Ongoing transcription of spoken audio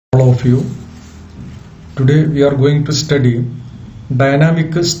All of you. Today we are going to study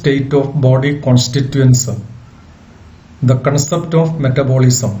dynamic state of body constituents, the concept of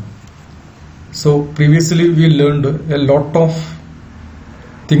metabolism. So previously we learned a lot of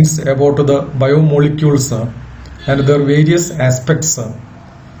things about the biomolecules and their various aspects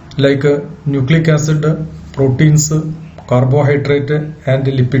like nucleic acid, proteins, carbohydrate and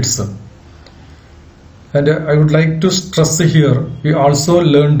lipids. And I would like to stress here, we also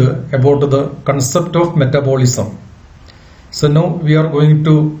learned about the concept of metabolism. So now we are going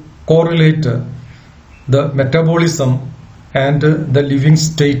to correlate the metabolism and the living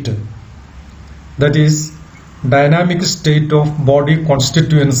state. That is, dynamic state of body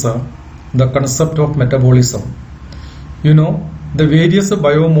constituents, the concept of metabolism. You know, the various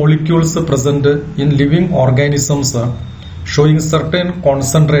biomolecules present in living organisms showing certain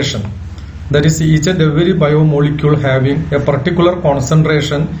concentration. That is, each and every biomolecule having a particular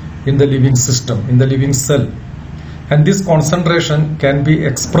concentration in the living system, in the living cell. And this concentration can be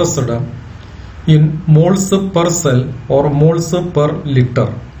expressed in moles per cell or moles per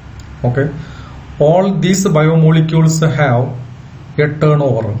liter. Okay. All these biomolecules have a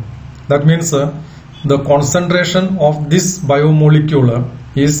turnover. That means the concentration of this biomolecule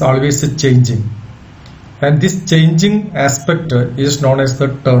is always changing. And this changing aspect is known as the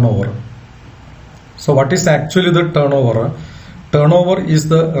turnover. So what is actually the turnover? Turnover is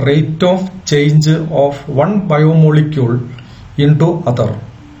the rate of change of one biomolecule into other.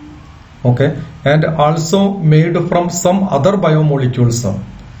 Okay, and also made from some other biomolecules.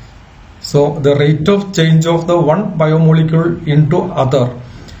 So the rate of change of the one biomolecule into other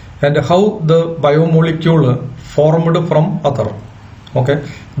and how the biomolecule formed from other. Okay,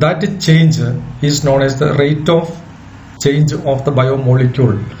 that change is known as the rate of change of the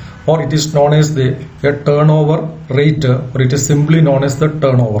biomolecule, or it is known as the turnover rate, or it is simply known as the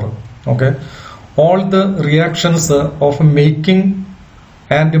turnover. Okay, all the reactions of making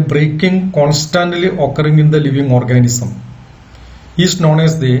and breaking constantly occurring in the living organism is known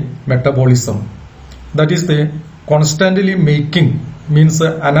as the metabolism. That is, the constantly making means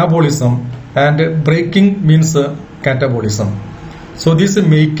anabolism and breaking means catabolism. So this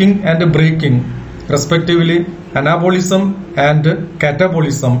making and breaking, respectively anabolism and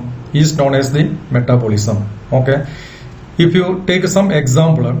catabolism, is known as the metabolism. Okay, if you take some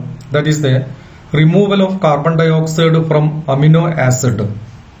example, that is the removal of carbon dioxide from amino acid,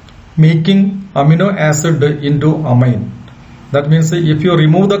 making amino acid into amine. That means if you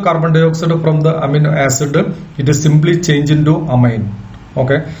remove the carbon dioxide from the amino acid, it is simply changed into amine.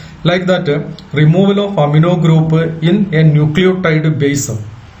 Okay, like that, removal of amino group in a nucleotide base.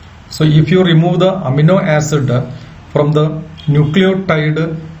 So if you remove the amino acid from the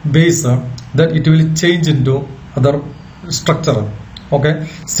nucleotide base, then it will change into other structure. Okay.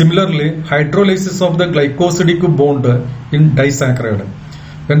 Similarly, hydrolysis of the glycosidic bond in disaccharide.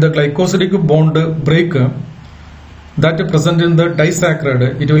 When the glycosidic bond break, that present in the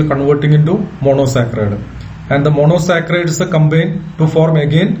disaccharide, it will converting into monosaccharide. And the monosaccharides combine to form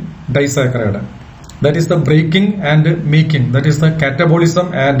again disaccharide. That is the breaking and making. That is the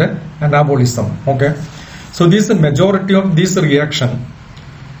catabolism and anabolism. Okay. So this majority of this reaction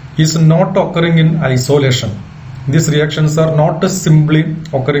is not occurring in isolation. These reactions are not simply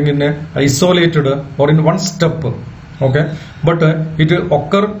occurring in a isolated or in one step. Okay. But it will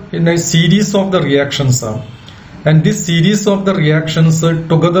occur in a series of the reactions. And this series of the reactions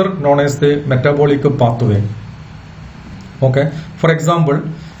together known as the metabolic pathway. Okay. For example,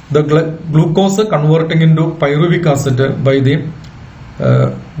 the glucose converting into pyruvic acid by the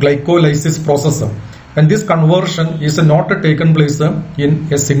glycolysis process, and this conversion is not taken place in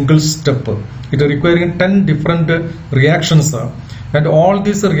a single step. It requiring 10 different reactions, and all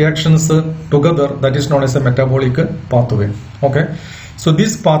these reactions together, that is known as a metabolic pathway. Okay, so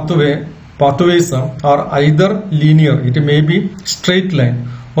this pathways are either linear, it may be straight line,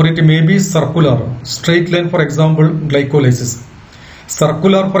 or it may be circular. Straight line, for example, glycolysis.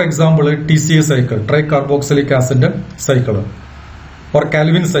 Circular, for example, TCA cycle, tricarboxylic acid cycle, or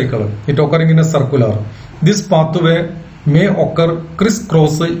Calvin cycle, it occurring in a circular. This pathway may occur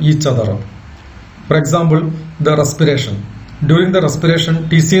crisscross each other. For example, the respiration. During the respiration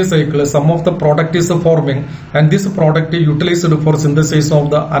TCA cycle, some of the product is forming, and this product is utilized for synthesis of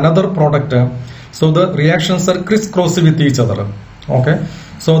the another product. So the reactions are crisscross with each other. Okay.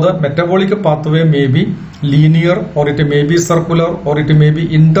 So the metabolic pathway may be linear, or it may be circular, or it may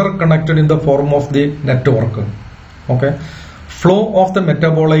be interconnected in the form of the network. Okay. Flow of the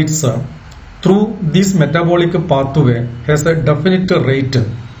metabolites through this metabolic pathway has a definite rate.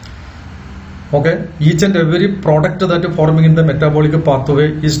 Okay, each and every product that is forming in the metabolic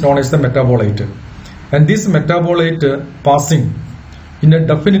pathway is known as the metabolite, and this metabolite passing in a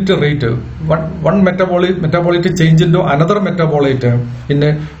definite rate, one metabolite change into another metabolite in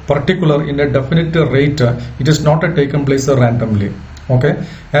a particular, in a definite rate, it is not taken place randomly. Okay,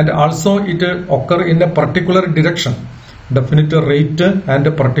 and also it occur in a particular direction, definite rate and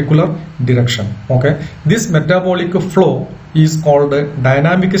a particular direction. Okay, this metabolic flow is called a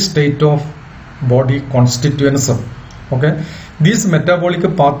dynamic state of body constituents. Okay, this metabolic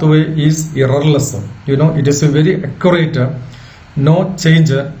pathway is errorless. It is a very accurate. No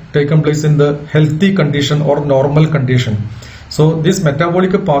change taken place in the healthy condition or normal condition. So this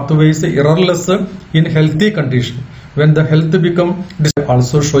metabolic pathway is errorless in healthy condition. When the health become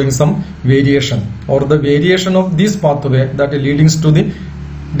also showing some variation, or the variation of this pathway that leads to the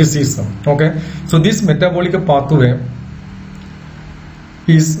disease. Okay, so this metabolic pathway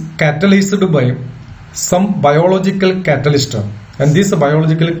is catalyzed by some biological catalyst, and this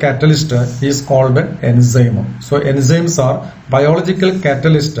biological catalyst is called enzyme. So enzymes are biological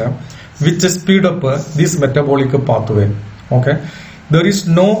catalyst which speed up this metabolic pathway. Okay, there is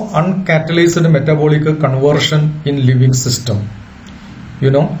no uncatalyzed metabolic conversion in living system.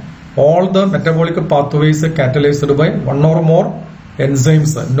 All the metabolic pathways are catalyzed by one or more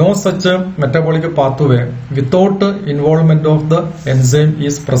enzymes. No such metabolic pathway without involvement of the enzyme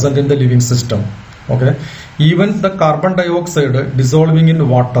is present in the living system. Okay, even the carbon dioxide dissolving in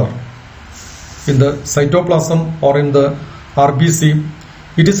water in the cytoplasm or in the RBC,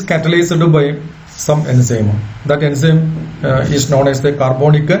 it is catalyzed by some enzyme. That enzyme is known as the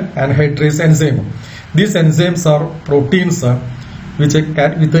carbonic anhydrase enzyme. These enzymes are proteins with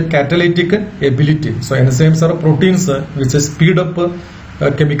a catalytic ability. So enzymes are proteins which speed up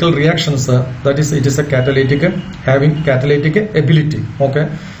chemical reactions. That is, it is a having catalytic ability. Okay.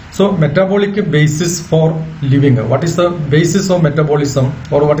 So metabolic basis for living. What is the basis of metabolism,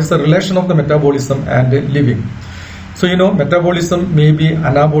 or what is the relation of the metabolism and living? So metabolism may be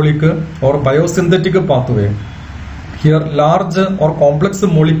anabolic or biosynthetic pathway. Here large or complex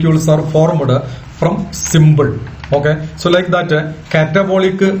molecules are formed from simple. Okay, so like that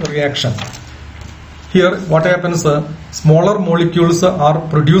catabolic reaction. Here what happens, smaller molecules are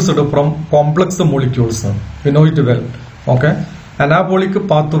produced from complex molecules. We know it well. Okay, anabolic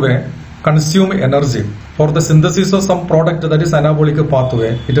pathway consume energy. For the synthesis of some product, that is anabolic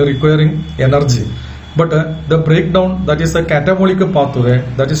pathway, it is requiring energy. But the breakdown, that is a catabolic pathway,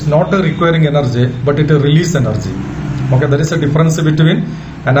 that is not requiring energy, but it release energy. Okay, there is a difference between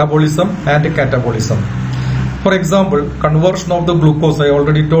anabolism and catabolism. For example, conversion of the glucose, I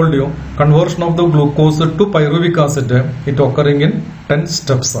already told you, conversion of the glucose to pyruvic acid, it occurring in 10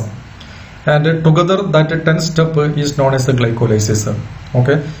 steps. And together that 10 step is known as the glycolysis.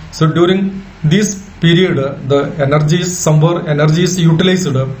 Okay, so during this period, the energy is somewhere energy is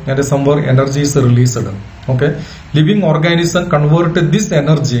utilized and somewhere energy is released. Okay, living organism convert this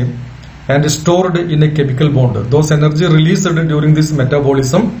energy and stored in a chemical bond. Those energy released during this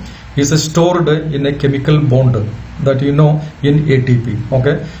metabolism is stored in a chemical bond that in ATP.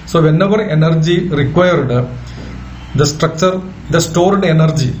 Okay, so whenever energy required, the structure, the stored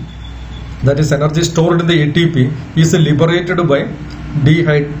energy, that is energy stored in the ATP, is liberated by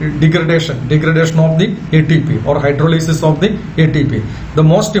degradation of the ATP or hydrolysis of the ATP. The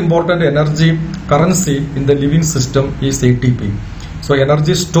most important energy currency in the living system is ATP. So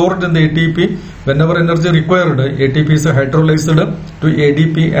energy stored in the ATP, whenever energy required, ATP is hydrolyzed to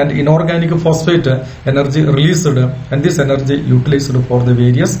ADP and inorganic phosphate, energy released, and this energy utilized for the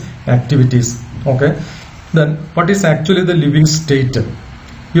various activities. Okay, then what is actually the living state?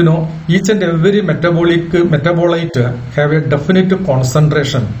 Each and every metabolite have a definite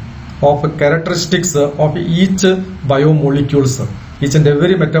concentration of characteristics of each biomolecules. Each and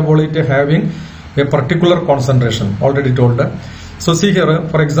every metabolite having a particular concentration, already told. So see here,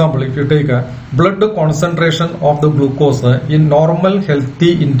 for example, if you take a blood concentration of the glucose in normal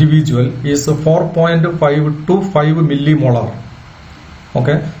healthy individual is 4.5 to 5 millimolar.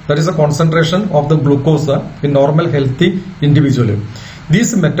 Okay, that is the concentration of the glucose in normal healthy individual.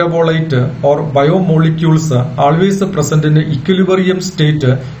 These metabolite or biomolecules are always present in an equilibrium state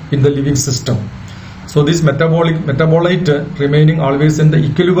in the living system. So this metabolite remaining always in the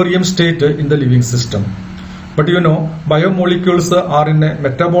equilibrium state in the living system. But biomolecules are in a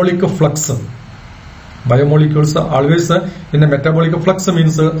metabolic flux. Biomolecules are always in a metabolic flux,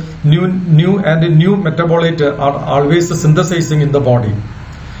 means new metabolite are always synthesizing in the body.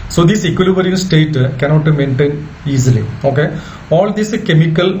 So this equilibrium state cannot maintain easily. Okay, all these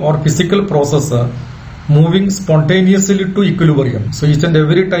chemical or physical process moving spontaneously to equilibrium. So each and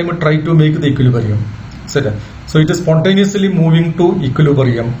every time try to make the equilibrium. So it is spontaneously moving to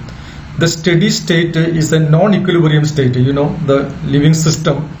equilibrium. The steady state is a non-equilibrium state. You know, the living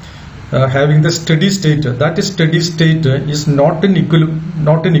system having the steady state. That steady state is not in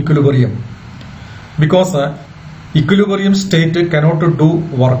equilibrium, because equilibrium state cannot do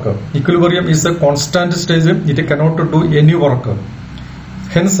work. Equilibrium is a constant state. It cannot do any work.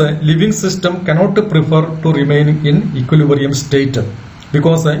 Hence, living system cannot prefer to remain in equilibrium state,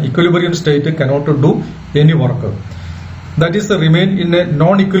 because equilibrium state cannot do any work. That is remain in a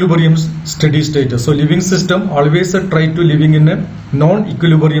non-equilibrium steady state. So living system always try to living in a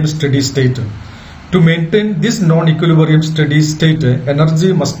non-equilibrium steady state. To maintain this non-equilibrium steady state,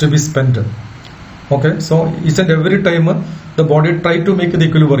 energy must be spent. Okay, so each and every time the body try to make the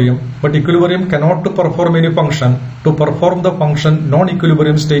equilibrium, but equilibrium cannot perform any function. To perform the function,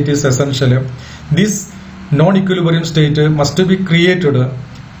 non-equilibrium state is essential. This non-equilibrium state must be created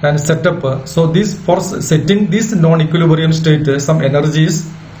and set up. So this, for setting this non-equilibrium state, some energies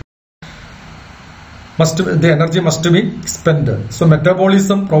the energy must be spent. So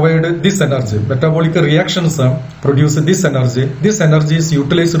metabolism provide this energy. Metabolic reactions produce this energy. This energy is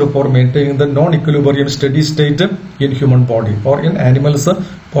utilized for maintaining the non-equilibrium steady state in human body or in animals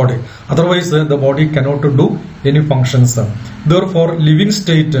body. Otherwise, the body cannot do any functions. Therefore, living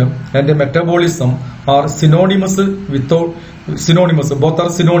state and metabolism are synonymous. Both are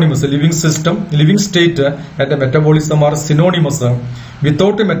synonymous. Living system, living state and metabolism are synonymous.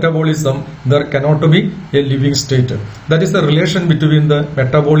 Without metabolism, there cannot be a living state. That is the relation between the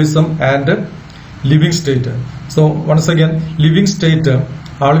metabolism and living state. So once again, living state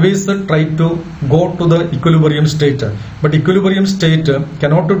always try to go to the equilibrium state, but equilibrium state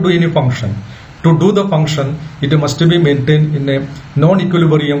cannot do any function. To do the function, it must be maintained in a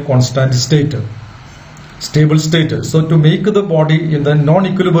non-equilibrium constant state, stable state. So to make the body in the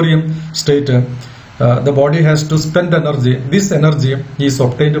non-equilibrium state, the body has to spend energy. This energy is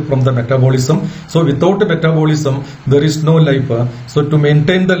obtained from the metabolism. So without metabolism, there is no life. So to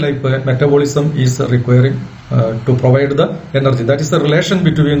maintain the life, metabolism is requiring to provide the energy. That is the relation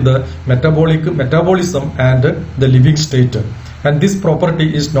between the metabolism and the living state. And this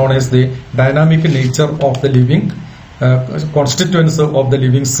property is known as the dynamic nature of the living constituents of the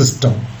living system.